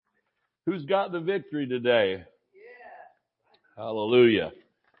Who's got the victory today? Hallelujah.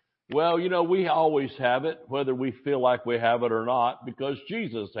 Well, we always have it, whether we feel like we have it or not, because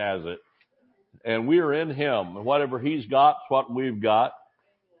Jesus has it. And we are in Him. And whatever He's got is what we've got.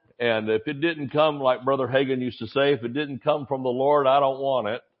 And if it didn't come, like Brother Hagin used to say, if it didn't come from the Lord, I don't want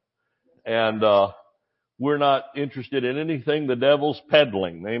it. And we're not interested in anything the devil's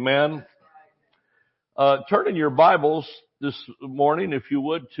peddling. Amen? Turn in your Bibles this morning, if you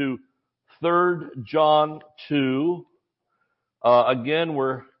would, to 3 John 2.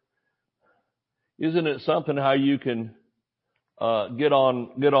 Again, isn't it something how you can get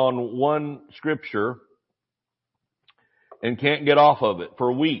on one scripture and can't get off of it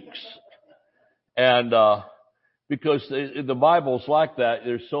for weeks? And because the Bible's like that,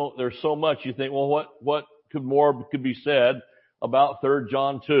 there's so much you think, well, what could be said about 3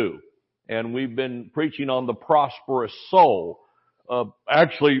 John 2? And we've been preaching on the prosperous soul,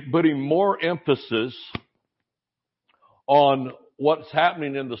 actually putting more emphasis on what's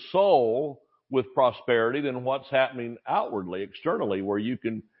happening in the soul with prosperity than what's happening outwardly, externally, where you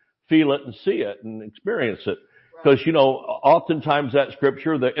can feel it and see it and experience it. Because, oftentimes that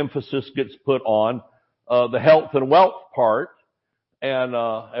scripture, the emphasis gets put on the health and wealth part, and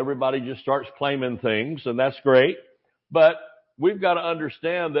everybody just starts claiming things, and that's great. But we've got to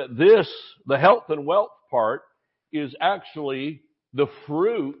understand that the health and wealth part, is actually the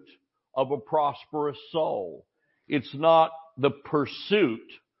fruit of a prosperous soul. It's not the pursuit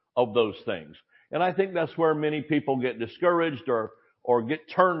of those things. And I think that's where many people get discouraged or get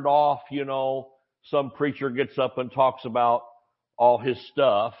turned off. Some preacher gets up and talks about all his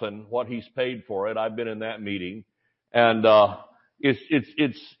stuff and what he's paid for it. I've been in that meeting, and there's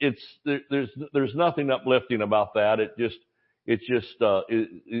nothing uplifting about that. It just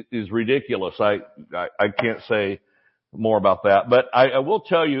is ridiculous. I can't say more about that, but I will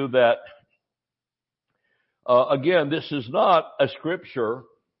tell you that again, this is not a scripture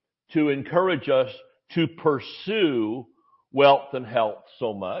to encourage us to pursue wealth and health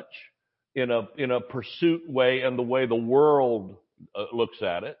so much in a pursuit way and the way the world looks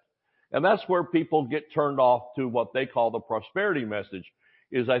at it. And that's where people get turned off to what they call the prosperity message,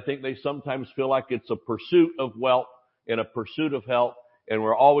 is I think they sometimes feel like it's a pursuit of wealth and a pursuit of health, and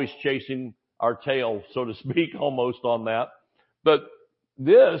we're always chasing our tail, so to speak, almost on that. But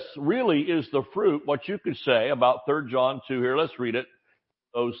this really is the fruit, what you could say about 3 John 2 here. Let's read it.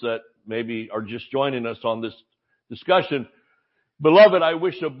 Those that maybe are just joining us on this discussion. Beloved, I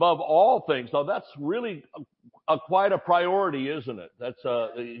wish above all things. Now that's really quite a priority, isn't it?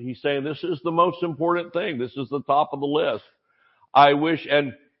 He's saying this is the most important thing. This is the top of the list. I wish,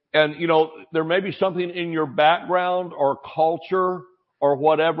 and there may be something in your background or culture or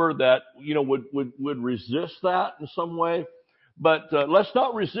whatever that, would resist that in some way. But let's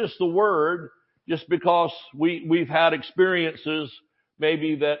not resist the word just because we've had experiences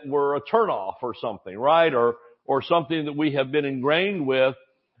maybe that were a turnoff or something, right? Or something that we have been ingrained with.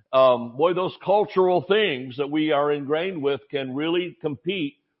 Those cultural things that we are ingrained with can really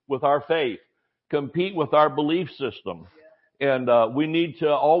compete with our faith, compete with our belief system. And we need to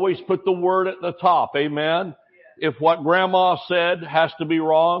always put the word at the top. Amen? If what grandma said has to be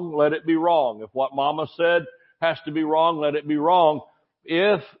wrong, let it be wrong. If what mama said has to be wrong, let it be wrong.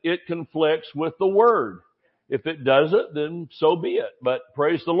 If it conflicts with the word. If it doesn't, then so be it. But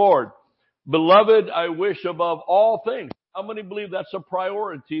praise the Lord. Beloved, I wish above all things. How many believe that's a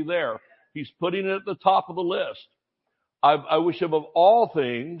priority there? He's putting it at the top of the list. I wish above all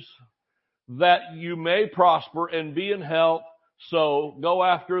things that you may prosper and be in health. So go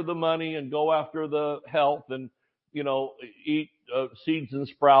after the money and go after the health and, eat seeds and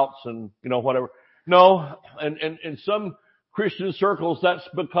sprouts and, whatever. No, and in some Christian circles, that's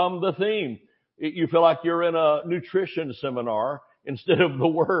become the theme. You feel like you're in a nutrition seminar instead of the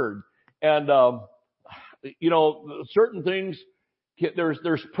word. And, certain things,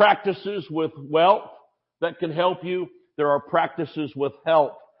 there's practices with wealth that can help you. There are practices with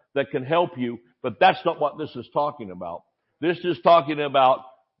health that can help you, but that's not what this is talking about. This is talking about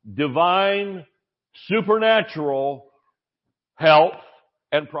divine, supernatural health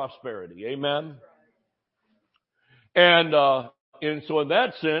and prosperity. Amen. And so in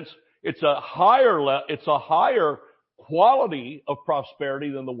that sense, it's a higher quality of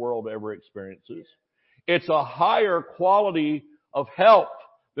prosperity than the world ever experiences. It's a higher quality of health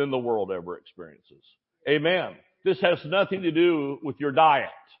than the world ever experiences. Amen. This has nothing to do with your diet.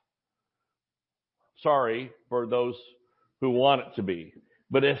 Sorry for those who want it to be.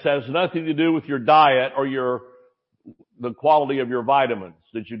 But it has nothing to do with your diet or the quality of your vitamins.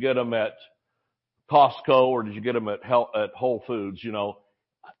 Did you get them at Costco or did you get them at Whole Foods?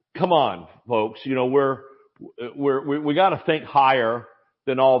 come on, folks. You know, we got to think higher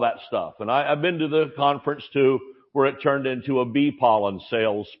than all that stuff. And I've been to the conference too, where it turned into a bee pollen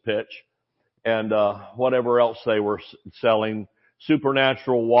sales pitch and whatever else they were selling,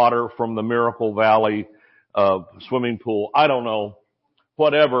 supernatural water from the Miracle Valley swimming pool. I don't know,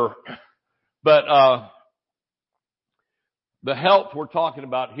 whatever. But the health we're talking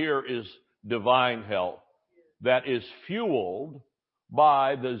about here is divine health that is fueled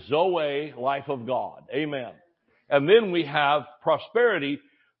by the Zoe life of God. Amen. And then we have prosperity,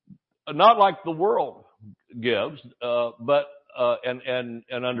 not like the world gives, but and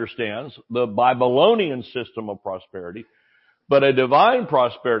understands the Babylonian system of prosperity, but a divine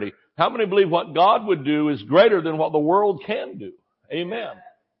prosperity. How many believe what God would do is greater than what the world can do? Amen.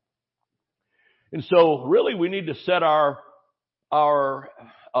 And so really we need to set our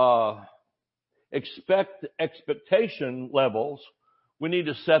expectation levels. We need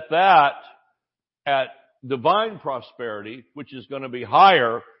to set that at divine prosperity, which is going to be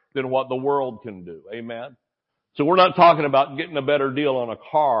higher than what the world can do. Amen. So we're not talking about getting a better deal on a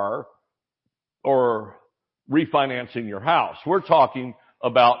car or refinancing your house. We're talking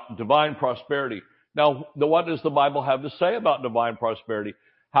about divine prosperity. Now, what does the Bible have to say about divine prosperity?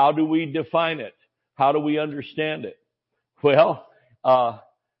 How do we define it? How do we understand it? Well,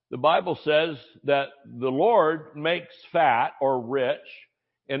 the Bible says that the Lord makes fat or rich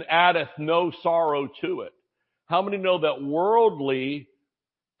and addeth no sorrow to it. How many know that worldly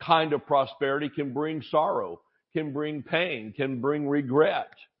kind of prosperity can bring sorrow, can bring pain, can bring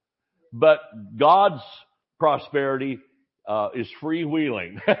regret? But God's prosperity is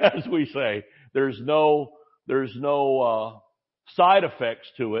freewheeling, as we say. There's no side effects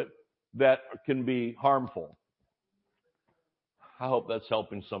to it that can be harmful. I hope that's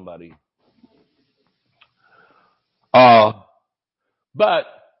helping somebody. But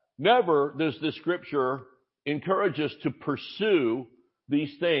never does the scripture encourage us to pursue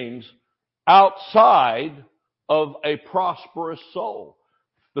these things outside of a prosperous soul.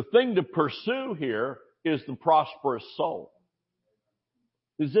 The thing to pursue here is the prosperous soul.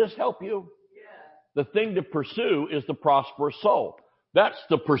 Does this help you? Yeah. The thing to pursue is the prosperous soul. That's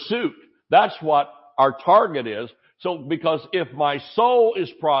the pursuit. That's what our target is. So, because if my soul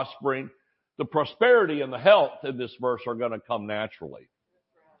is prospering, the prosperity and the health in this verse are going to come naturally.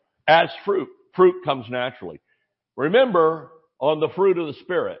 As fruit. Fruit comes naturally. Remember, on the fruit of the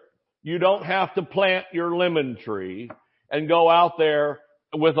Spirit, you don't have to plant your lemon tree and go out there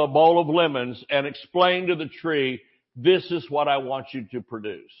with a bowl of lemons and explain to the tree, this is what I want you to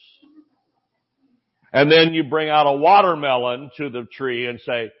produce. And then you bring out a watermelon to the tree and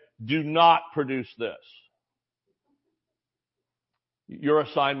say, do not produce this. Your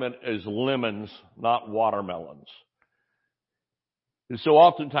assignment is lemons, not watermelons. And so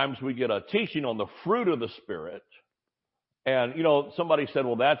oftentimes we get a teaching on the fruit of the Spirit. And, you know, somebody said,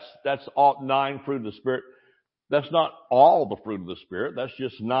 well, that's all 9 fruit of the Spirit. That's not all the fruit of the Spirit. That's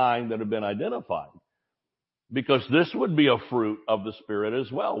just 9 that have been identified. Because this would be a fruit of the Spirit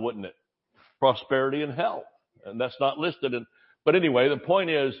as well, wouldn't it? Prosperity and health. And that's not listed in. But anyway, the point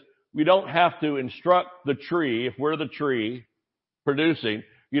is, we don't have to instruct the tree, if we're the tree producing,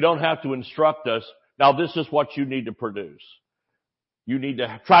 you don't have to instruct us, now this is what you need to produce. You need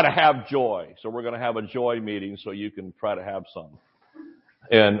to try to have joy. So we're going to have a joy meeting so you can try to have some.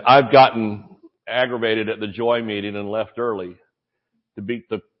 And I've gotten aggravated at the joy meeting and left early to beat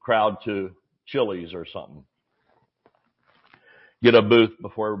the crowd to Chili's or something. Get a booth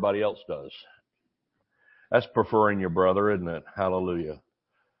before everybody else does. That's preferring your brother, isn't it? Hallelujah.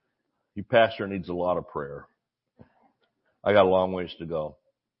 Your pastor needs a lot of prayer. I got a long ways to go.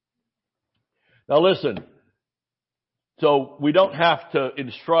 Now listen. So we don't have to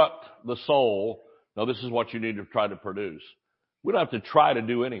instruct the soul. Now this is what you need to try to produce. We don't have to try to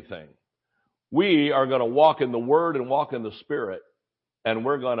do anything. We are going to walk in the Word and walk in the Spirit, and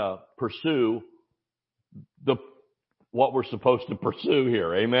we're going to pursue what we're supposed to pursue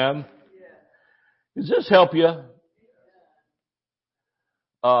here. Amen? Does this help you?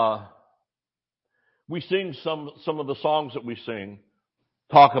 We sing some of the songs that we sing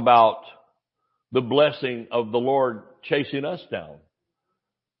talk about the blessing of the Lord chasing us down.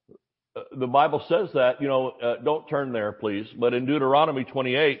 The Bible says that, don't turn there, please. But in Deuteronomy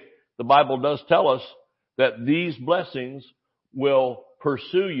 28, the Bible does tell us that these blessings will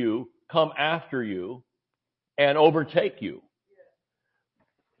pursue you, come after you, and overtake you.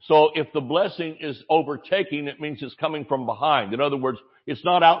 So if the blessing is overtaking, it means it's coming from behind. In other words, it's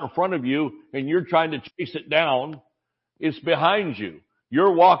not out in front of you and you're trying to chase it down. It's behind you.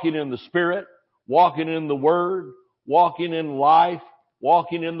 You're walking in the Spirit, walking in the Word, walking in life,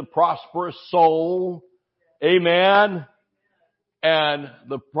 walking in the prosperous soul. Amen. And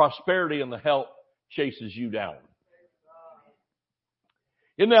the prosperity and the health chases you down.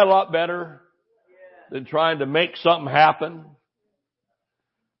 Isn't that a lot better than trying to make something happen?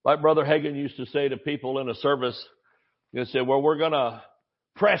 Like Brother Hagin used to say to people in a service, he said, well, we're going to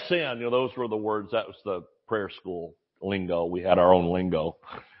press in. Those were the words. That was the prayer school lingo. We had our own lingo.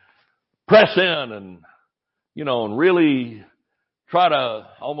 Press in and, and really try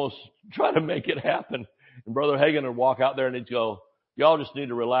to make it happen. And Brother Hagin would walk out there and he'd go, y'all just need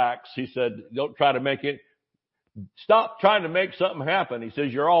to relax. He said, don't try to make it. Stop trying to make something happen. He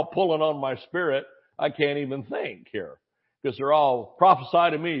says, you're all pulling on my spirit. I can't even think here. Because they're all,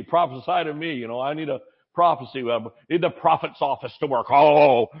 prophesy to me. I need a prophecy. I need the prophet's office to work.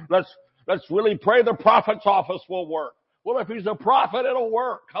 Oh, let's really pray the prophet's office will work. Well, if he's a prophet, it'll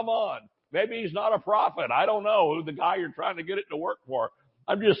work. Come on. Maybe he's not a prophet. I don't know who the guy you're trying to get it to work for.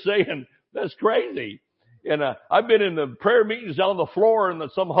 I'm just saying, that's crazy. And I've been in the prayer meetings on the floor in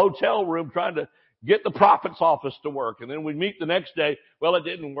some hotel room trying to get the prophet's office to work. And then we meet the next day. Well, it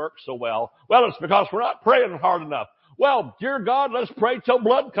didn't work so well. Well, it's because we're not praying hard enough. Well, dear God, let's pray till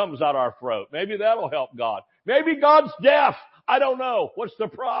blood comes out our throat. Maybe that'll help God. Maybe God's deaf. I don't know. What's the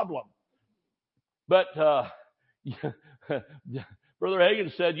problem? But Brother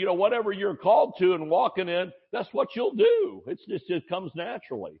Hagin said, whatever you're called to and walking in, that's what you'll do. It comes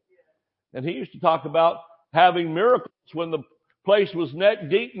naturally. And he used to talk about having miracles when the place was neck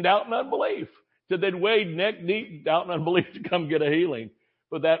deep and out in unbelief. Said they'd wade neck deep out in unbelief to come get a healing.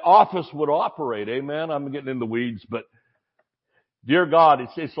 But that office would operate. Amen. I'm getting in the weeds, but dear God,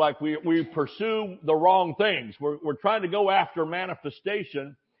 it's like we pursue the wrong things. We're trying to go after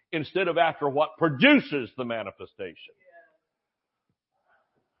manifestation instead of after what produces the manifestation.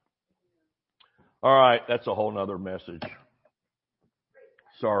 All right. That's a whole nother message.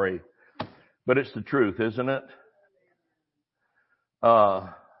 Sorry. But it's the truth, isn't it?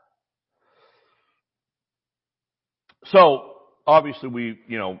 So obviously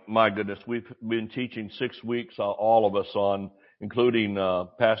my goodness, we've been teaching 6 weeks, all of us including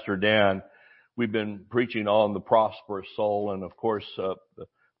Pastor Dan. We've been preaching on the prosperous soul. And of course,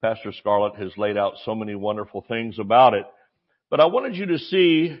 Pastor Scarlett has laid out so many wonderful things about it. But I wanted you to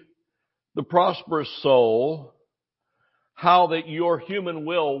see the prosperous soul, how that your human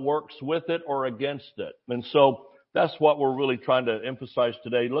will works with it or against it. And so that's what we're really trying to emphasize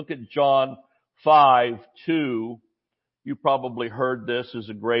today. Look at John 5:2. You probably heard this as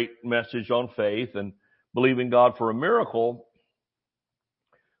a great message on faith and believing God for a miracle.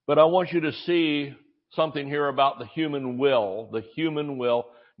 But I want you to see something here about the human will. The human will.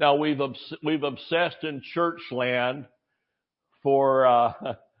 Now we've obsessed in church land for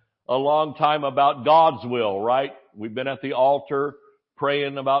a long time about God's will, right? We've been at the altar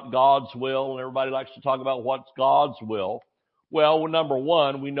praying about God's will, and everybody likes to talk about what's God's will. Well, number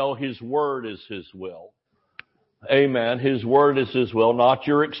one, we know His Word is His will. Amen. His Word is His will, not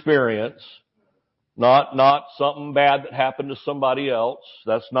your experience, not something bad that happened to somebody else.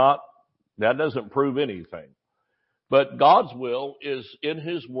 That doesn't prove anything. But God's will is in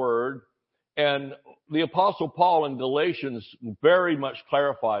His Word, and the Apostle Paul in Galatians very much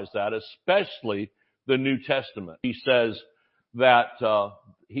clarifies that, especially the New Testament. He says that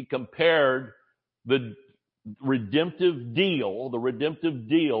he compared the redemptive deal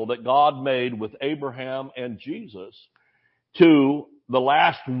that God made with Abraham and Jesus to the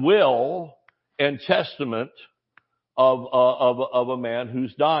last will and testament of a man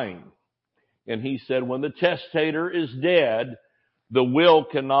who's dying. And he said, when the testator is dead, the will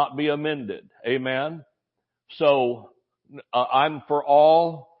cannot be amended. Amen. So I'm for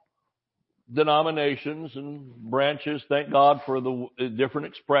all denominations and branches. Thank God for the different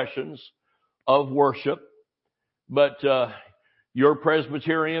expressions of worship. But your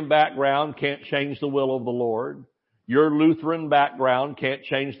Presbyterian background can't change the will of the Lord. Your Lutheran background can't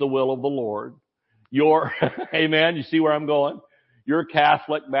change the will of the Lord. Your, amen, you see where I'm going? Your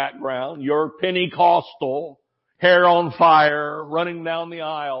Catholic background, your Pentecostal, hair on fire, running down the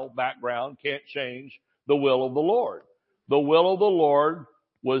aisle background can't change the will of the Lord. The will of the Lord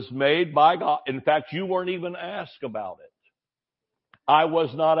was made by God. In fact, you weren't even asked about it. I was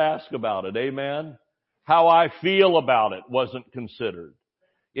not asked about it. Amen. How I feel about it wasn't considered.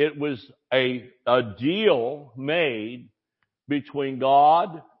 It was a deal made between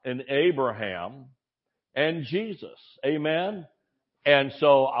God and Abraham and Jesus. Amen. And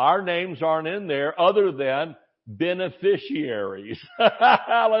so our names aren't in there other than beneficiaries.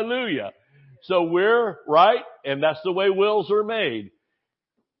 Hallelujah. So we're right, and that's the way wills are made.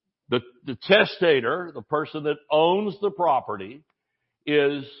 The testator, the person that owns the property,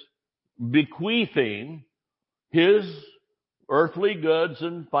 is bequeathing his earthly goods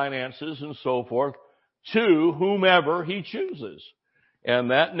and finances and so forth to whomever he chooses.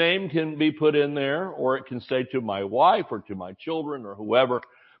 And that name can be put in there, or it can say to my wife or to my children or whoever.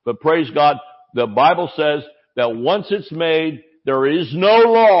 But praise God, the Bible says that once it's made, there is no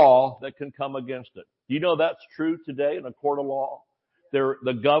law that can come against it. Do you know that's true today in a court of law?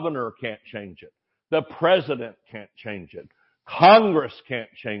 The governor can't change it. The president can't change it. Congress can't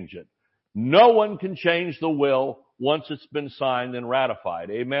change it. No one can change the will once it's been signed and ratified.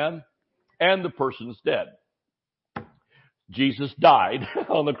 Amen? And the person's dead. Jesus died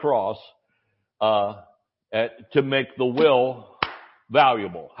on the cross to make the will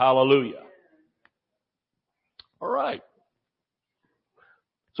valuable. Hallelujah. All right.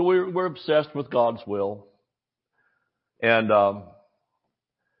 So we're obsessed with God's will. And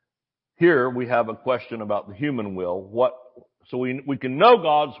here we have a question about the human will. So we can know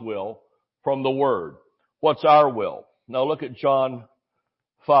God's will from the Word. What's our will? Now look at John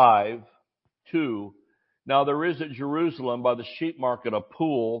 5:2. Now there is at Jerusalem by the sheep market a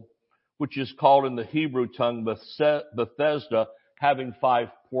pool, which is called in the Hebrew tongue Bethesda, having 5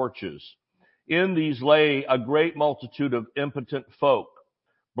 porches. In these lay a great multitude of impotent folk,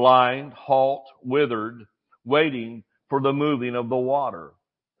 blind, halt, withered, waiting for the moving of the water.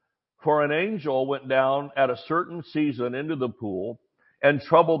 For an angel went down at a certain season into the pool and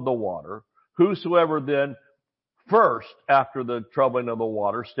troubled the water. Whosoever then first, after the troubling of the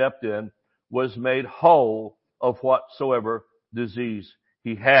water, stepped in, was made whole of whatsoever disease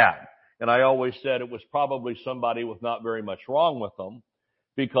he had. And I always said it was probably somebody with not very much wrong with them,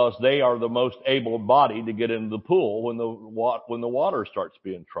 because they are the most able-bodied to get into the pool when the water starts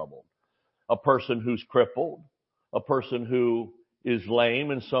being troubled. A person who's crippled, a person who is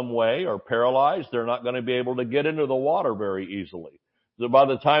lame in some way or paralyzed, they're not going to be able to get into the water very easily. So by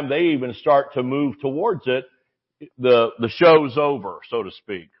the time they even start to move towards it, the show's over, so to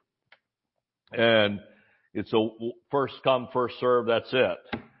speak. And it's a first come, first serve, that's it.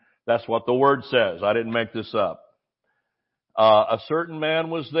 That's what the Word says. I didn't make this up. A certain man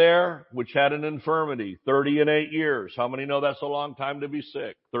was there which had an infirmity, 38 years. How many know that's a long time to be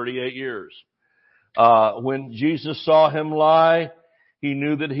sick? 38 years. When Jesus saw him lie, he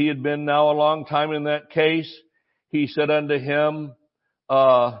knew that he had been now a long time in that case. He said unto him,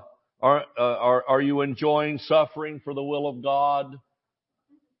 are you enjoying suffering for the will of God?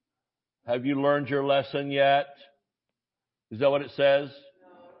 Have you learned your lesson yet? Is that what it says?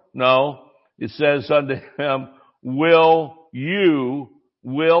 No. It says unto him, wilt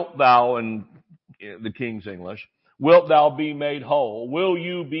thou, in the King's English, wilt thou be made whole? Will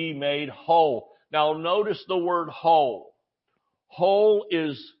you be made whole? Now notice the word whole. Whole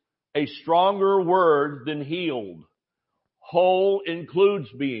is a stronger word than healed. Whole includes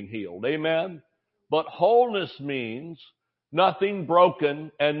being healed. Amen? But wholeness means nothing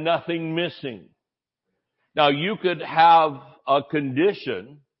broken and nothing missing. Now you could have a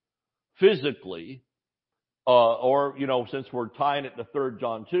condition physically, or, since we're tying it to 3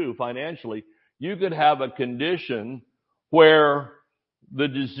 John 2 financially, you could have a condition where the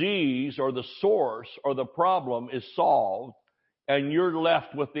disease or the source or the problem is solved and you're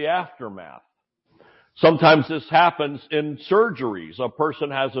left with the aftermath. Sometimes this happens in surgeries. A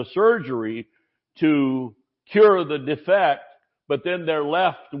person has a surgery to cure the defect, but then they're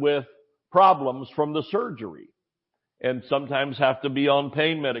left with problems from the surgery and sometimes have to be on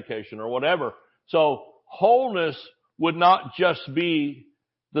pain medication or whatever. So wholeness would not just be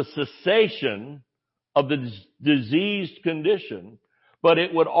the cessation of the diseased condition, but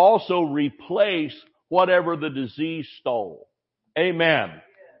it would also replace whatever the disease stole. Amen.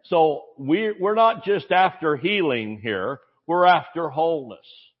 So we're not just after healing here, we're after wholeness.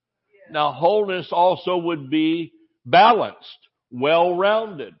 Now wholeness also would be balanced,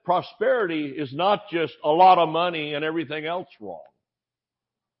 well-rounded. Prosperity is not just a lot of money and everything else wrong.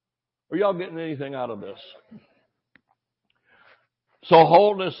 Are y'all getting anything out of this? So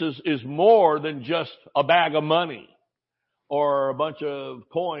wholeness is more than just a bag of money or a bunch of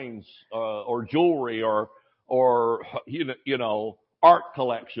coins or jewelry or art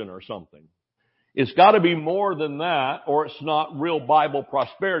collection or something. It's got to be more than that, or it's not real Bible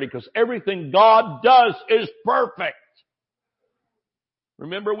prosperity, because everything God does is perfect.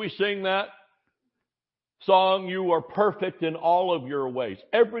 Remember we sing that song, you are perfect in all of your ways.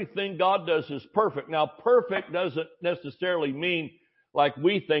 Everything God does is perfect. Now, perfect doesn't necessarily mean like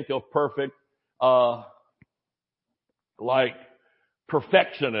we think of perfect, like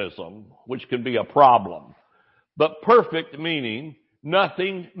perfectionism, which can be a problem. But perfect meaning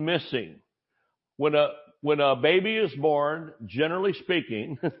nothing missing. When when a baby is born, generally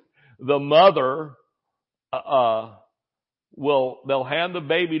speaking, the mother, they'll hand the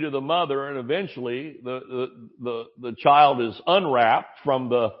baby to the mother, and eventually the child is unwrapped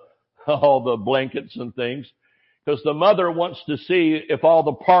from all the blankets and things, because the mother wants to see if all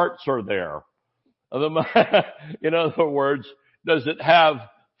the parts are there. In other words, does it have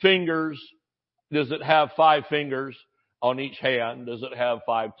fingers? Does it have 5 fingers on each hand? Does it have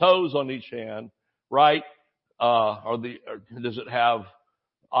 5 toes on each hand? Right? Or does it have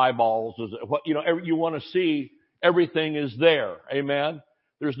eyeballs? Does it, you want to see everything is there. Amen.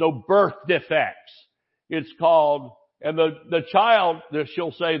 There's no birth defects. It's called, and the child,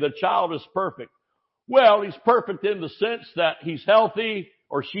 she'll say the child is perfect. Well, he's perfect in the sense that he's healthy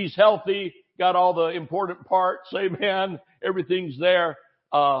or she's healthy, got all the important parts. Amen. Everything's there.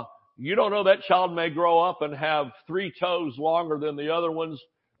 You don't know, that child may grow up and have 3 toes longer than the other ones,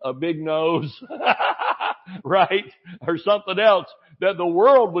 a big nose, right? Or something else that the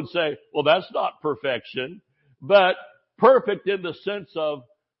world would say, well, that's not perfection. But perfect in the sense of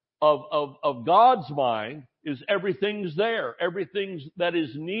God's mind is everything's there. Everything that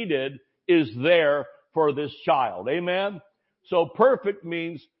is needed is there for this child. Amen? So perfect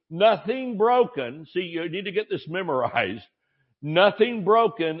means nothing broken. See, you need to get this memorized. Nothing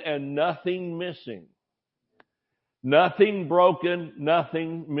broken and nothing missing. Nothing broken,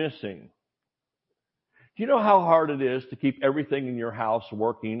 nothing missing. Do you know how hard it is to keep everything in your house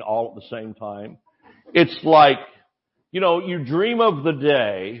working all at the same time? It's like, you dream of the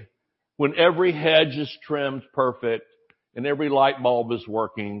day when every hedge is trimmed perfect and every light bulb is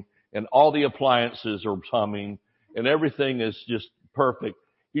working and all the appliances are humming and everything is just perfect.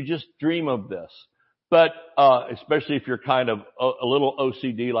 You just dream of this. But, especially if you're kind of a little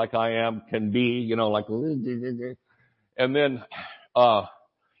OCD like I am, can be, and then,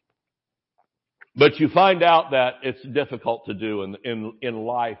 but you find out that it's difficult to do in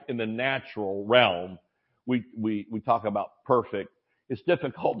life, in the natural realm. We talk about perfect. It's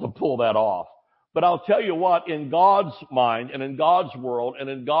difficult to pull that off. But I'll tell you what, in God's mind and in God's world and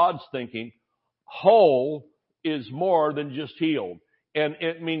in God's thinking, whole is more than just healed. And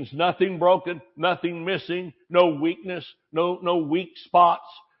it means nothing broken, nothing missing, no weakness, no weak spots,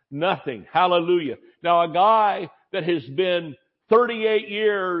 nothing. Hallelujah. Now, a guy that has been 38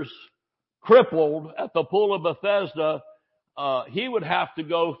 years crippled at the pool of Bethesda, he would have to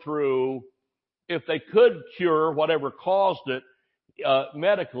go through, if they could cure whatever caused it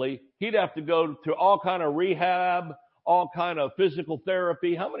medically, he'd have to go through all kind of rehab, all kind of physical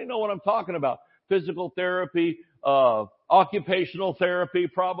therapy. How many know what I'm talking about? Physical therapy, occupational therapy,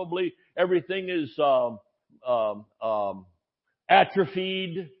 probably. Everything is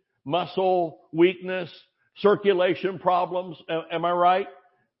atrophied, muscle weakness, circulation problems. Am I right?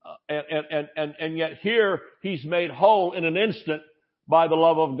 And yet here he's made whole in an instant by the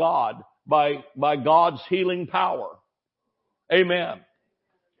love of God, by God's healing power. Amen.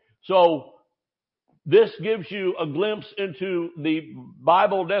 So this gives you a glimpse into the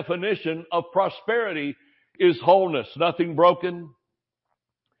Bible definition of prosperity is wholeness. Nothing broken,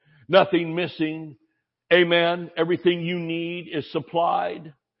 nothing missing. Amen. Everything you need is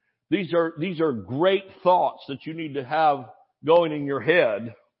supplied. These are great thoughts that you need to have going in your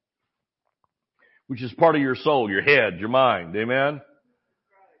head, which is part of your soul, your head, your mind. Amen.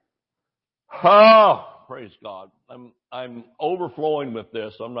 Oh, praise God. I'm overflowing with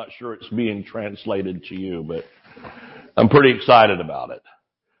this. I'm not sure it's being translated to you, but I'm pretty excited about it.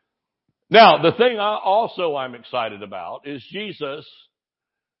 Now, the thing I'm excited about is Jesus'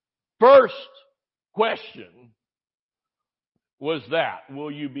 first question was that, will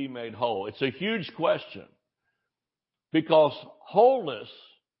you be made whole? It's a huge question because wholeness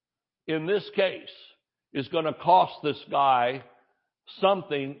in this case is going to cost this guy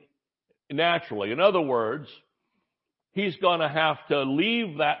something naturally. In other words, he's going to have to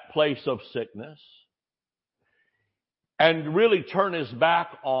leave that place of sickness and really turn his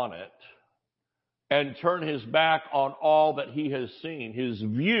back on it and turn his back on all that he has seen. His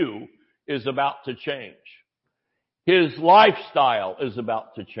view is about to change. His lifestyle is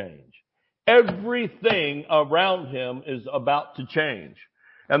about to change. Everything around him is about to change.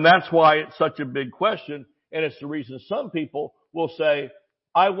 And that's why it's such a big question. And it's the reason some people will say,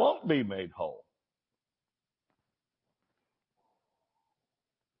 I won't be made whole.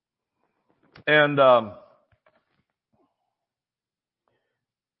 And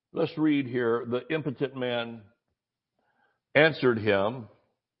let's read here. The impotent man answered him,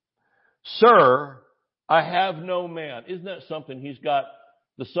 Sir, I have no man. Isn't that something? He's got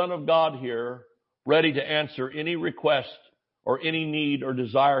the Son of God here ready to answer any request or any need or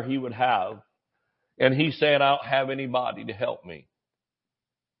desire he would have. And he's saying, I don't have anybody to help me.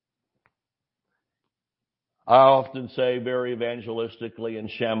 I often say very evangelistically and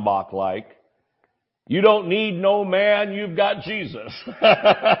Shambach-like, you don't need no man, you've got Jesus.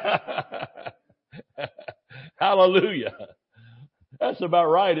 Hallelujah. That's about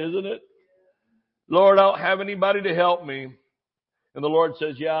right, isn't it? Lord, I don't have anybody to help me. And the Lord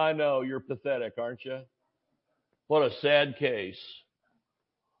says, yeah, I know, you're pathetic, aren't you? What a sad case.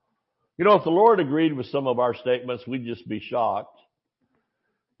 You know, if the Lord agreed with some of our statements, we'd just be shocked.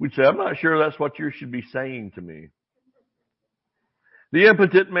 We'd say, I'm not sure that's what you should be saying to me. The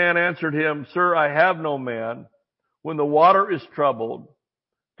impotent man answered him, Sir, I have no man when the water is troubled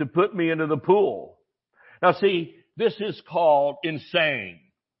to put me into the pool. Now see, this is called insane.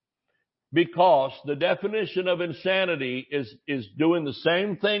 Because the definition of insanity is doing the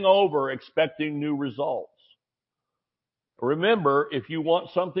same thing over, expecting new results. Remember, if you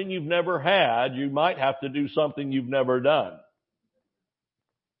want something you've never had, you might have to do something you've never done.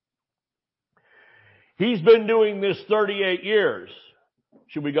 He's been doing this 38 years.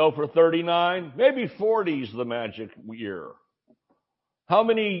 Should we go for 39? Maybe 40 is the magic year. How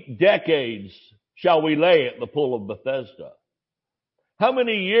many decades shall we lay at the pool of Bethesda? How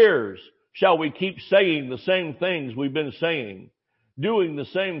many years shall we keep saying the same things we've been saying, doing the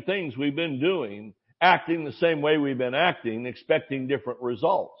same things we've been doing, acting the same way we've been acting, expecting different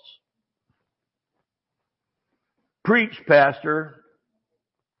results? Preach, Pastor.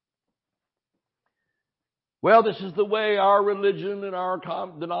 Well, this is the way our religion and our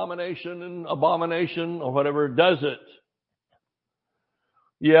denomination and abomination or whatever does it.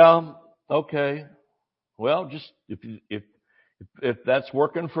 Yeah, okay. Well, just if that's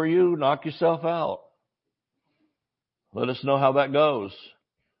working for you, knock yourself out. Let us know how that goes.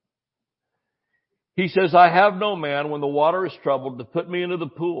 He says, I have no man when the water is troubled to put me into the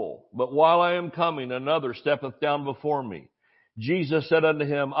pool, but while I am coming, another steppeth down before me. Jesus said unto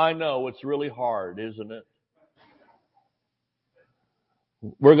him, I know it's really hard, isn't it?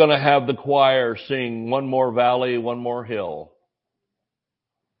 We're going to have the choir sing one more valley, one more hill.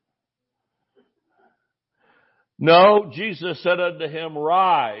 No, Jesus said unto him,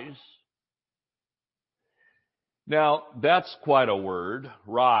 rise. Now, that's quite a word,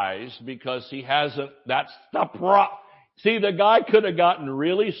 rise, because he hasn't, that's the See, the guy could have gotten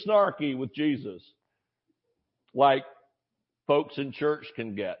really snarky with Jesus, like folks in church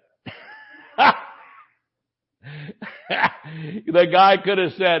can get. The guy could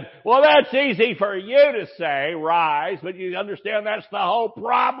have said, well, that's easy for you to say, rise, but you understand that's the whole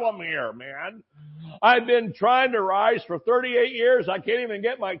problem here, man. I've been trying to rise for 38 years. I can't even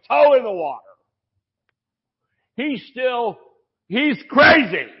get my toe in the water. He's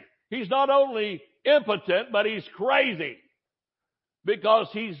crazy. He's not only impotent, but he's crazy. Because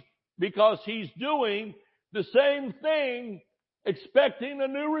he's doing the same thing, expecting a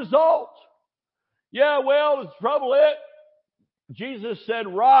new result. Yeah, well, the trouble is, Jesus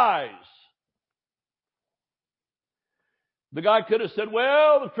said, rise. The guy could have said,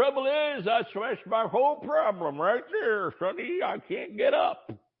 well, the trouble is, that's my whole problem right there, sonny. I can't get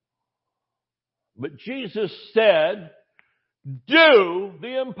up. But Jesus said, do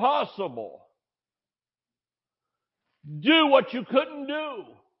the impossible. Do what you couldn't do.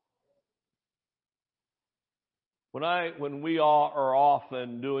 When we all are off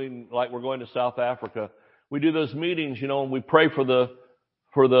and doing, like we're going to South Africa, we do those meetings, and we pray for the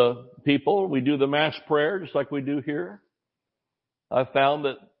people. We do the mass prayer just like we do here. I found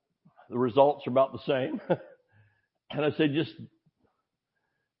that the results are about the same. And I say,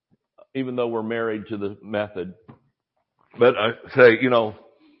 even though we're married to the method, but I say,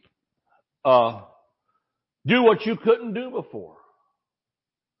 do what you couldn't do before.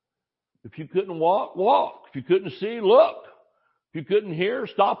 If you couldn't walk, walk. If you couldn't see, look. If you couldn't hear,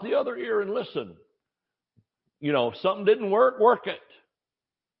 stop the other ear and listen. If something didn't work, work it.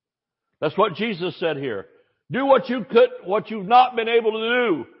 That's what Jesus said here. Do what you've not been able to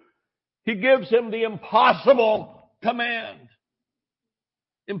do. He gives him the impossible command.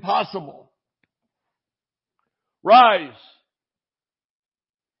 Impossible. Rise.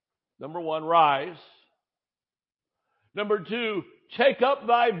 Number one, rise. Number two, take up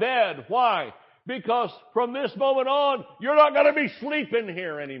thy bed. Why? Because from this moment on, you're not going to be sleeping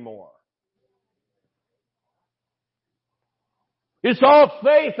here anymore. It's all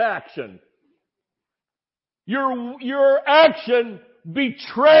faith action. Your action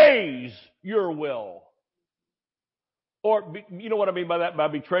betrays your will. Or, you know what I mean by that? By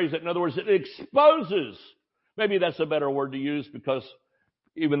betrays it. In other words, it exposes. Maybe that's a better word to use because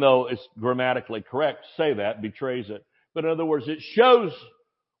even though it's grammatically correct to say that, betrays it. But in other words, it shows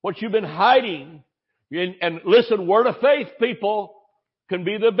what you've been hiding And listen, word of faith people can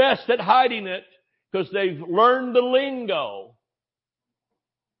be the best at hiding it because they've learned the lingo.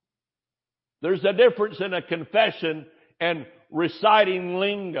 There's a difference in a confession and reciting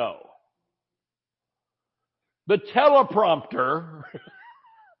lingo. The teleprompter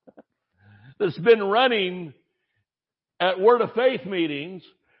that's been running at Word of Faith meetings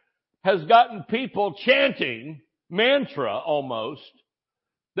has gotten people chanting mantra almost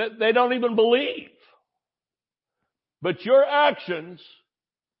that they don't even believe. But your actions,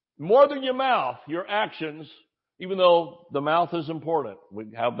 more than your mouth, your actions, even though the mouth is important, we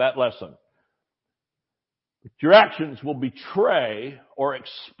have that lesson. Your actions will betray or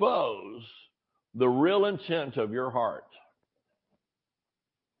expose the real intent of your heart.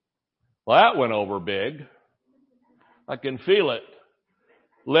 Well, that went over big. I can feel it.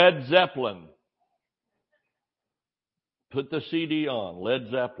 Led Zeppelin. Put the CD on.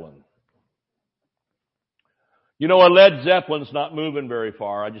 Led Zeppelin. You know what? Led Zeppelin's not moving very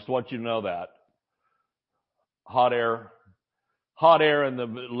far. I just want you to know that. Hot air and the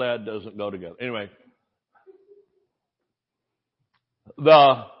lead doesn't go together. Anyway.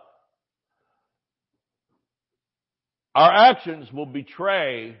 Our actions will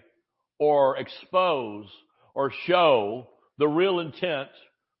betray or expose or show the real intent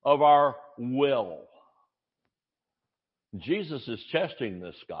of our will. Jesus is testing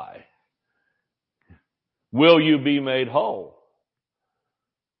this guy. Will you be made whole?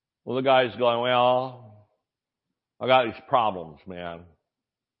 Well, the guy's going, well, I got these problems, man.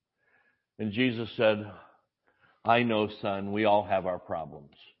 And Jesus said, I know, son, we all have our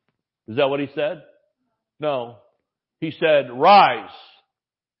problems. Is that what he said? No. He said, rise.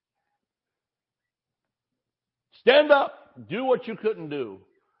 Stand up. Do what you couldn't do.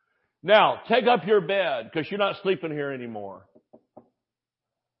 Now, take up your bed because you're not sleeping here anymore.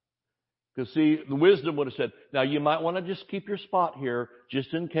 Because see, the wisdom would have said, now you might want to just keep your spot here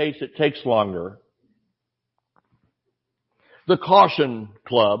just in case it takes longer. The caution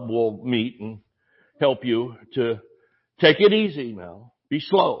club will meet and help you to take it easy now. Be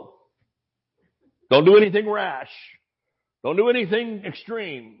slow. Don't do anything rash. Don't do anything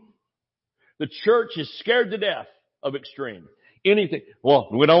extreme. The church is scared to death of extreme. Anything. Well,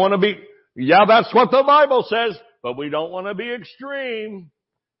 we don't want to be, yeah, that's what the Bible says, but we don't want to be extreme.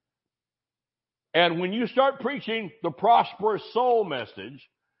 And when you start preaching the prosperous soul message,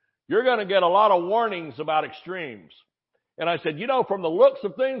 you're going to get a lot of warnings about extremes. And I said, you know, from the looks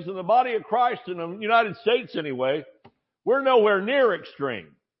of things in the body of Christ in the United States anyway, we're nowhere near extreme.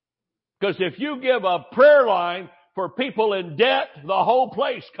 Because if you give a prayer line for people in debt, the whole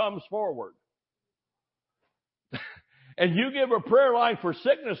place comes forward. And you give a prayer line for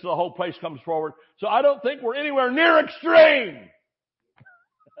sickness, the whole place comes forward. So I don't think we're anywhere near extreme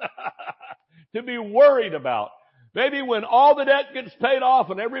to be worried about. Maybe when all the debt gets paid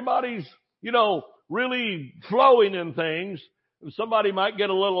off and everybody's, you know, really flowing in things, somebody might get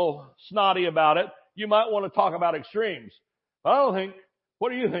a little snotty about it. You might want to talk about extremes. I don't think,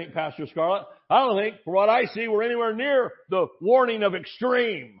 what do you think, Pastor Scarlett? I don't think, from what I see, we're anywhere near the warning of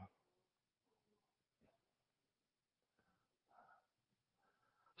extreme.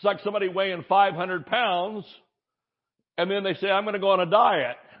 It's like somebody weighing 500 pounds, and then they say, I'm going to go on a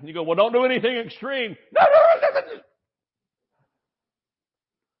diet. And you go, well, don't do anything extreme. No.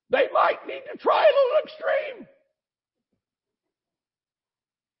 They might need to try a little extreme.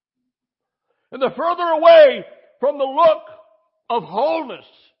 And the further away from the look of wholeness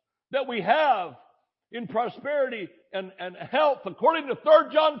that we have in prosperity and health, according to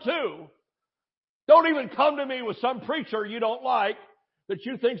 3 John 2, don't even come to me with some preacher you don't like that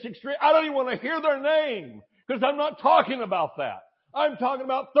you think's extreme. I don't even want to hear their name because I'm not talking about that. I'm talking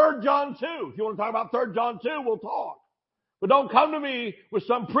about 3 John 2. If you want to talk about 3 John 2, we'll talk. But don't come to me with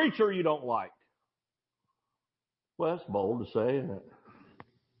some preacher you don't like. Well, that's bold to say, isn't it?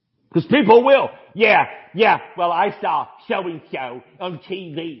 Because people will. Yeah, well, I saw so-and-so on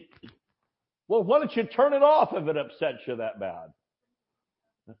TV. Well, why don't you turn it off if it upsets you that bad?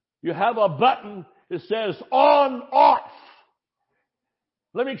 You have a button that says on, off.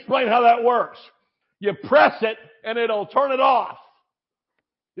 Let me explain how that works. You press it and it'll turn it off.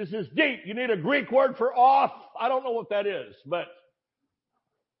 This is deep. You need a Greek word for off. I don't know what that is, but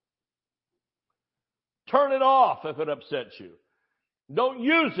turn it off if it upsets you. Don't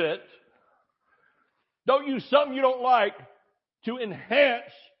use it. Don't use something you don't like to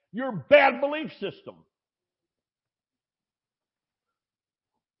enhance your bad belief system.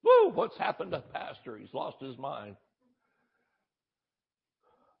 Woo, what's happened to Pastor? He's lost his mind.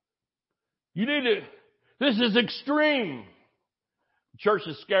 You need to, this is extreme. church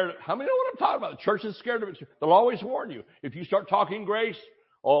is scared. How many know what I'm talking about? The church is scared of it. They'll always warn you. If you start talking grace,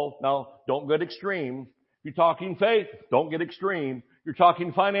 oh, no, don't get extreme. If you're talking faith, don't get extreme. You're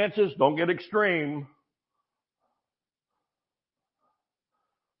talking finances, don't get extreme.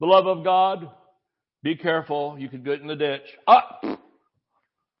 The love of God, be careful. You could get in the ditch.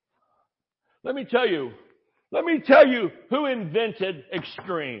 Let me tell you who invented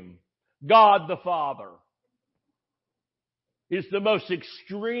extreme. God the Father is the most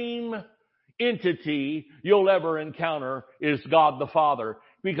extreme entity you'll ever encounter is God the Father.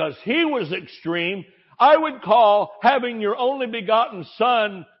 Because He was extreme. I would call having your only begotten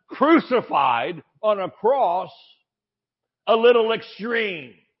Son crucified on a cross a little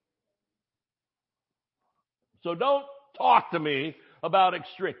extreme. So don't talk to me about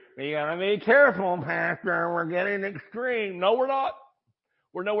extreme. You gotta be careful, Pastor. We're getting extreme. No, we're not.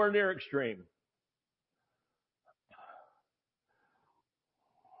 We're nowhere near extreme.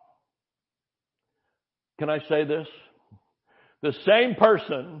 Can I say this? The same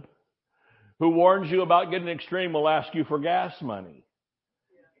person who warns you about getting extreme will ask you for gas money.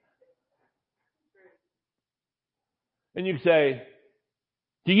 And you say,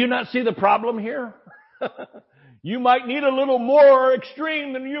 do you not see the problem here? You might need a little more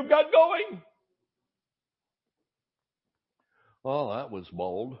extreme than you've got going. Oh, that was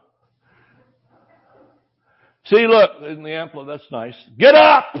bold. See, look, in the amplified, that's nice. Get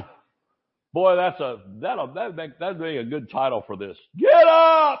up! Boy, that'd be a good title for this. Get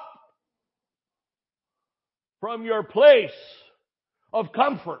up from your place of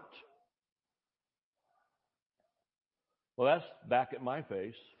comfort. Well, that's back at my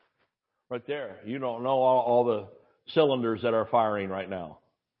face. Right there. You don't know all the cylinders that are firing right now.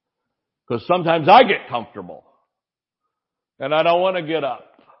 Because sometimes I get comfortable. And I don't want to get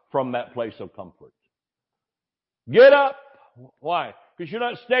up from that place of comfort. Get up. Why? Because you're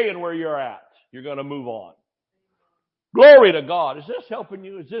not staying where you're at. You're going to move on. Glory to God. Is this helping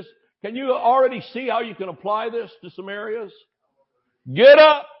you? Can you already see how you can apply this to some areas? Get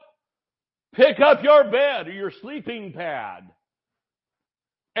up. Pick up your bed or your sleeping pad.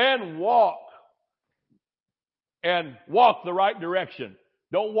 And walk. And walk the right direction.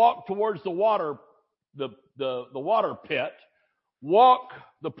 Don't walk towards the water, the water pit. Walk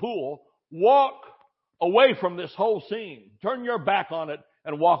the pool. Walk away from this whole scene. Turn your back on it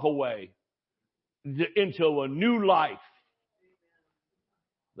and walk away into a new life.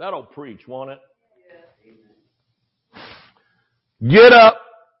 That'll preach, won't it? Get up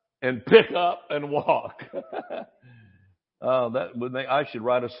and pick up and walk. I should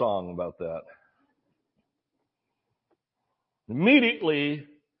write a song about that. Immediately,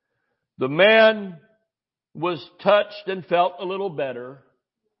 the man was touched and felt a little better.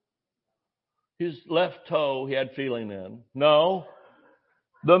 His left toe he had feeling in. No.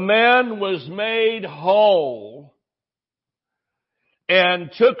 The man was made whole and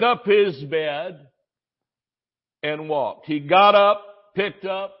took up his bed and walked. He got up, picked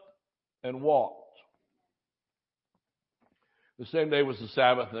up, and walked. The same day was the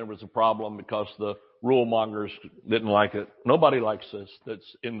Sabbath, and there was a problem because the rule mongers didn't like it. Nobody likes this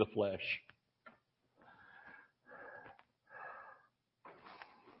that's in the flesh.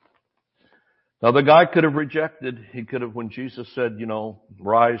 Now the guy could have rejected. He could have, when Jesus said,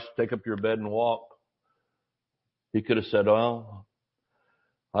 rise, take up your bed and walk. He could have said, well,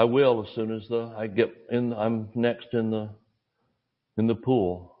 I will as soon as I get in. I'm next in the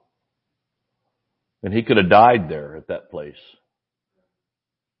pool. And he could have died there at that place.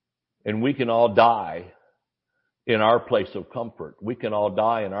 And we can all die in our place of comfort. We can all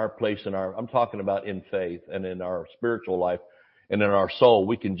die in our place I'm talking about in faith and in our spiritual life and in our soul.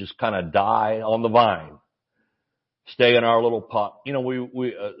 We can just kind of die on the vine. Stay in our little pot.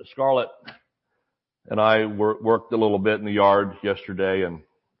 Scarlett and I worked a little bit in the yard yesterday, and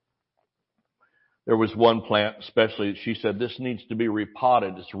there was one plant especially, she said, this needs to be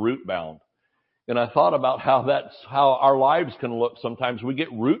repotted. It's root bound. And I thought about how that's how our lives can look sometimes. We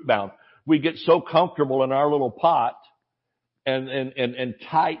get root bound. We get so comfortable in our little pot and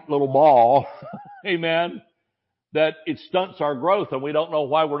tight little ball, amen, that it stunts our growth, and we don't know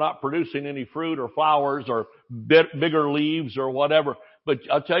why we're not producing any fruit or flowers or bigger leaves or whatever. But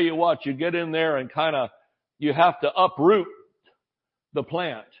I'll tell you what, you get in there and you have to uproot the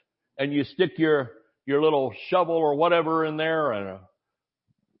plant, and you stick your little shovel or whatever in there and a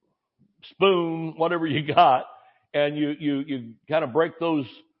spoon, whatever you got, and you kind of break those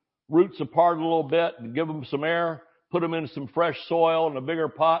roots apart a little bit and give them some air, put them in some fresh soil in a bigger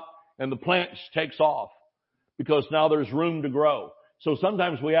pot, and the plant takes off because now there's room to grow. So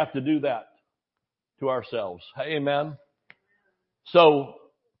sometimes we have to do that to ourselves. Amen. So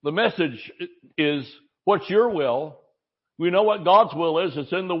the message is, what's your will? We know what God's will is.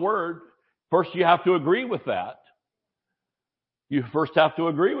 It's in the Word. First, you have to agree with that. You first have to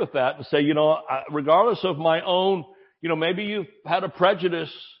agree with that and say, regardless of my own, maybe you've had a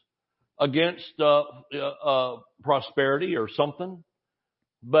prejudice against prosperity or something.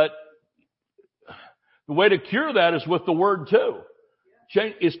 But the way to cure that is with the Word too.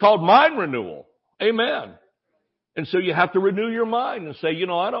 It's called mind renewal. Amen. And so you have to renew your mind and say,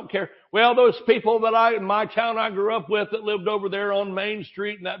 I don't care. Well, those people that in my town I grew up with that lived over there on Main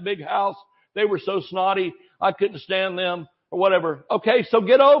Street in that big house, they were so snotty, I couldn't stand them or whatever. Okay, so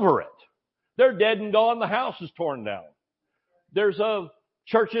get over it. They're dead and gone. The house is torn down. There's a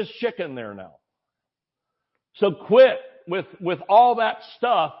church's chicken there now. So quit with all that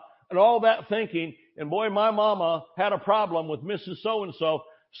stuff and all that thinking. And boy, my mama had a problem with Mrs. So-and-so.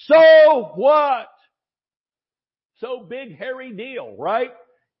 So what? So big, hairy deal, right?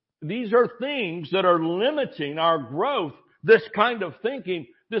 These are things that are limiting our growth, this kind of thinking,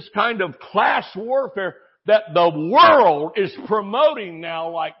 this kind of class warfare that the world is promoting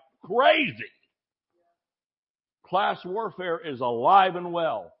now like crazy. Class warfare is alive and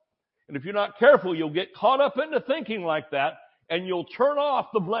well. And if you're not careful, you'll get caught up into thinking like that, and you'll turn off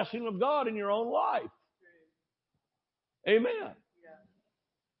the blessing of God in your own life. Amen.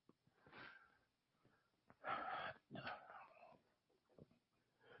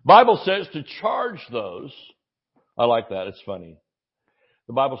 Bible says to charge those. I like that. It's funny.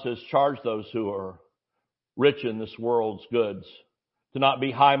 The Bible says charge those who are rich in this world's goods to not be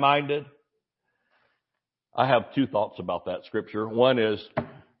high-minded. I have two thoughts about that scripture. One is,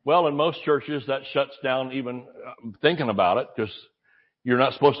 well, in most churches that shuts down even thinking about it because you're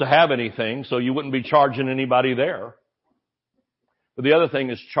not supposed to have anything, so you wouldn't be charging anybody there. But the other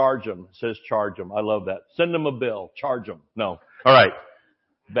thing is charge them. It says charge them. I love that. Send them a bill. Charge them. No. All right.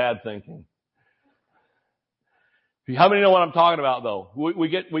 Bad thinking. How many know what I'm talking about though?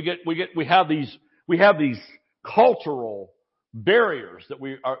 We have these cultural barriers that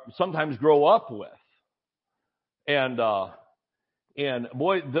we sometimes grow up with. And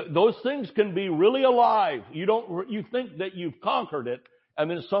boy, those things can be really alive. You think that you've conquered it, and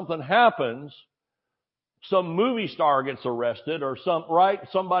then something happens. Some movie star gets arrested, or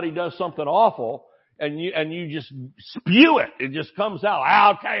somebody does something awful, and you just spew it. It just comes out.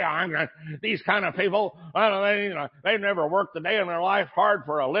 I'll tell you, these kind of people, they've never worked a day in their life hard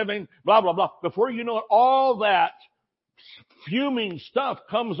for a living. Blah blah blah. Before you know it, all that fuming stuff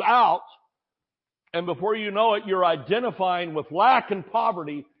comes out. And before you know it, you're identifying with lack and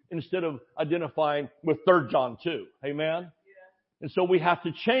poverty instead of identifying with 3 John 2. Amen? Yeah. And so we have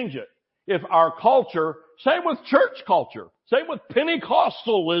to change it. If our culture, same with church culture, same with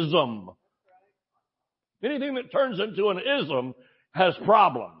Pentecostalism. Anything that turns into an ism has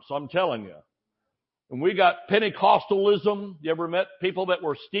problems, I'm telling you. And we got Pentecostalism. You ever met people that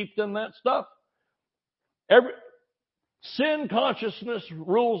were steeped in that stuff? Sin consciousness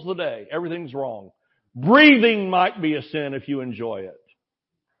rules the day. Everything's wrong. Breathing might be a sin if you enjoy it.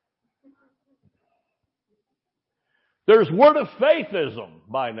 There's word of faithism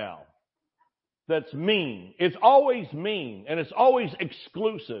by now that's mean. It's always mean, and it's always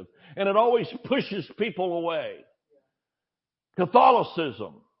exclusive, and it always pushes people away.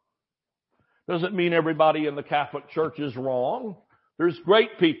 Catholicism doesn't mean everybody in the Catholic Church is wrong. There's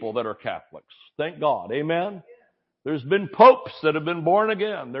great people that are Catholics. Thank God. Amen? There's been popes that have been born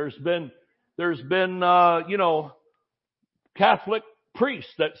again. There's been Catholic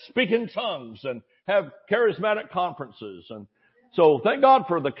priests that speak in tongues and have charismatic conferences. And so thank God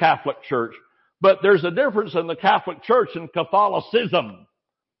for the Catholic Church. But there's a difference in the Catholic Church and Catholicism,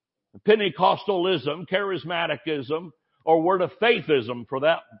 Pentecostalism, charismaticism, or word of faithism for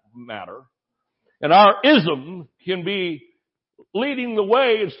that matter. And our ism can be leading the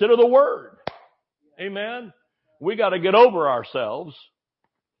way instead of the word. Amen? We got to get over ourselves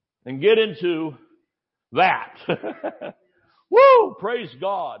and get into that. Woo! Praise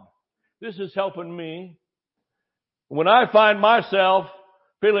God. This is helping me. When I find myself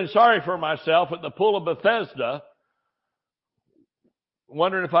feeling sorry for myself at the pool of Bethesda,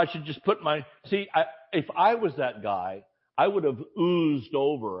 wondering if I should just put if I was that guy, I would have oozed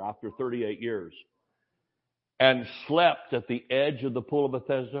over after 38 years and slept at the edge of the pool of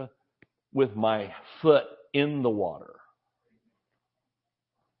Bethesda with my foot in the water,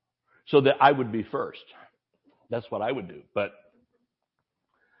 so that I would be first. That's what I would do. But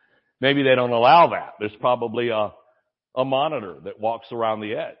maybe they don't allow that. There's probably a monitor that walks around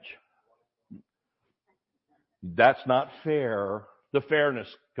the edge. That's not fair. The Fairness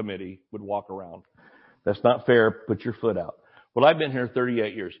Committee would walk around. That's not fair. Put your foot out. Well, I've been here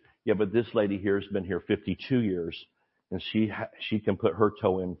 38 years. Yeah, but this lady here has been here 52 years, and she can put her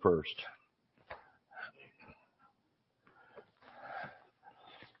toe in first.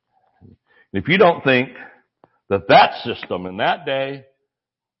 If you don't think that system in that day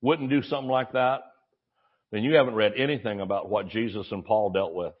wouldn't do something like that, then you haven't read anything about what Jesus and Paul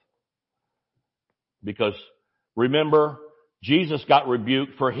dealt with. Because remember, Jesus got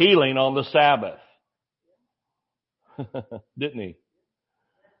rebuked for healing on the Sabbath. Didn't he?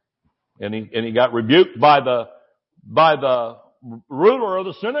 And he got rebuked by the ruler of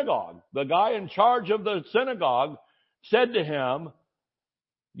the synagogue. The guy in charge of the synagogue said to him,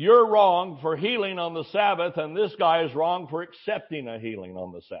 "You're wrong for healing on the Sabbath, and this guy is wrong for accepting a healing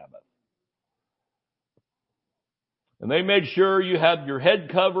on the Sabbath." And they made sure you had your head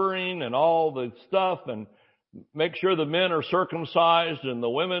covering and all the stuff, and make sure the men are circumcised and the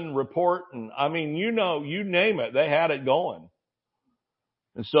women report. And I mean, you name it, they had it going.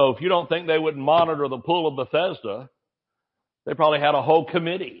 And so if you don't think they wouldn't monitor the pool of Bethesda, they probably had a whole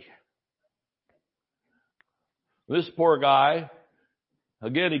committee. This poor guy,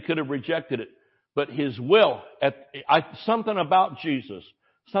 again, he could have rejected it, but his will, something about Jesus,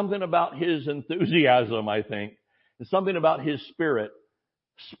 something about his enthusiasm, I think, and something about his spirit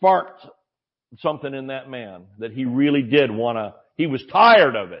sparked something in that man that he really did he was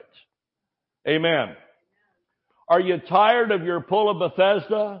tired of it. Amen. Are you tired of your pool of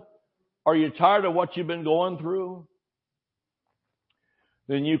Bethesda? Are you tired of what you've been going through?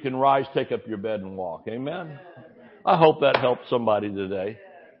 Then you can rise, take up your bed, and walk. Amen. I hope that helped somebody today.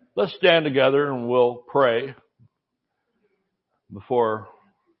 Let's stand together and we'll pray before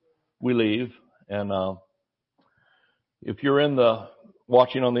we leave. And if you're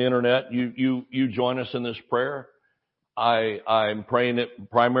watching on the internet, you join us in this prayer. I'm praying it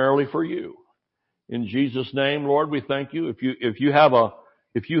primarily for you. In Jesus' name, Lord, we thank you. If you have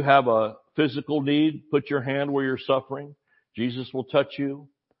a physical need, put your hand where you're suffering. Jesus will touch you.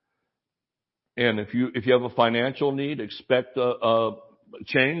 And if you have a financial need, expect a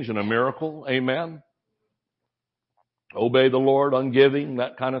change and a miracle. Amen. Obey the Lord on giving,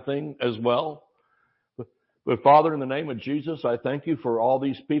 that kind of thing as well. But Father, in the name of Jesus, I thank you for all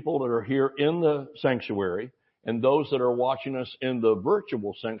these people that are here in the sanctuary and those that are watching us in the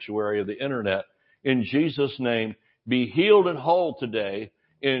virtual sanctuary of the internet. In Jesus' name, be healed and whole today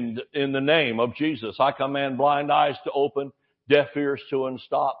in the name of Jesus. I command blind eyes to open, deaf ears to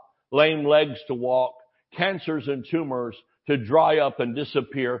unstop, lame legs to walk, cancers and tumors to dry up and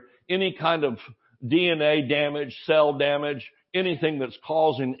disappear, any kind of DNA damage, cell damage, anything that's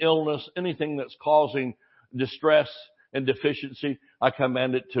causing illness, anything that's causing distress and deficiency, I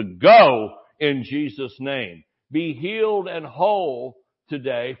command it to go in Jesus' name. Be healed and whole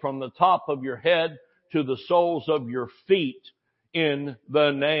today from the top of your head to the soles of your feet in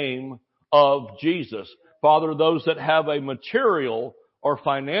the name of Jesus. Father, those that have a material or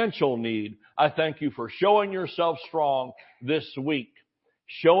financial need, I thank you for showing yourself strong this week,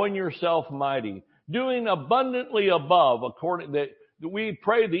 showing yourself mighty, doing abundantly above, according that we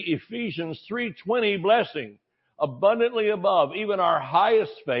pray the Ephesians 3:20 blessing, abundantly above even our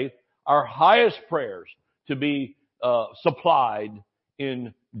highest faith, our highest prayers to be supplied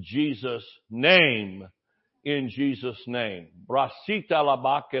in Jesus' name. In Jesus' name. Brasita la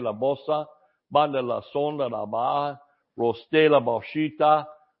ba que la bosa, banda la sonda la ba, roste la boshita,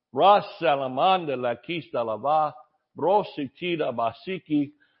 rasa la manda la kista la ba, brositi la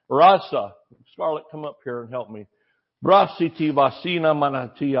basiki, rasa. Scarlett, come up here and help me. Brasiti vasina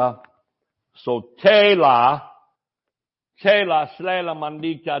manatia, so tela slela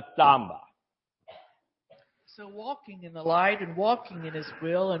mandita tamba. So walking in the light and walking in His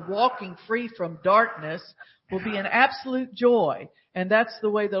will and walking free from darkness will be an absolute joy. And that's the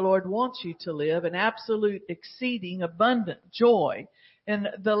way the Lord wants you to live, an absolute, exceeding, abundant joy. And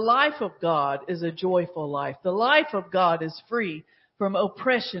the life of God is a joyful life. The life of God is free from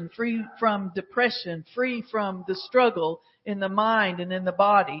oppression, free from depression, free from the struggle in the mind and in the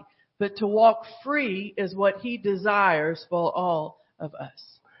body. But to walk free is what He desires for all of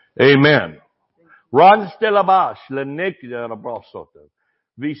us. Amen. Ron Stelabash, Lenekida Rabrosota,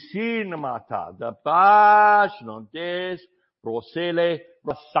 Vicina Mata, the Bash, Nontes, Brosele,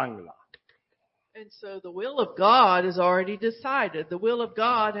 Brasangla. And so the will of God is already decided. The will of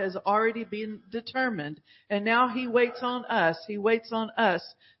God has already been determined. And now He waits on us. He waits on us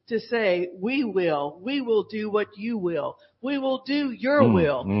to say, we will do what you will. We will do your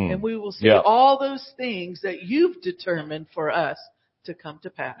will. And we will see all those things that you've determined for us to come to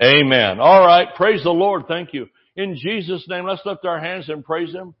pass. Amen. All right. Praise the Lord. Thank you. In Jesus' name, let's lift our hands and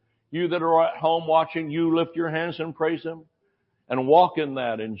praise Him. You that are at home watching, you lift your hands and praise Him. and walk in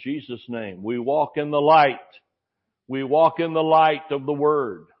that in Jesus' name. We walk in the light. We walk in the light of the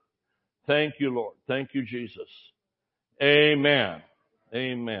Word. Thank you, Lord. Thank you, Jesus. Amen.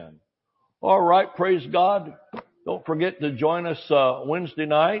 Amen. All right. Praise God. Don't forget to join us Wednesday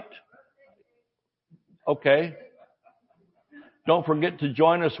night. Okay. Don't forget to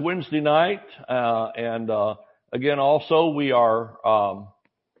join us Wednesday night. Again, also we are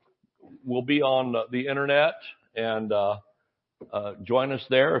we'll be on the internet, and join us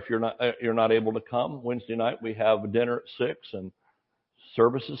there if you're not able to come Wednesday night. We have dinner at 6 and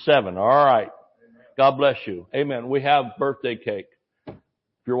service at 7. All right. God bless you. Amen. We have birthday cake.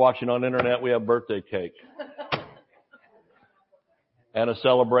 If you're watching on internet, we have birthday cake and a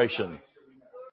celebration.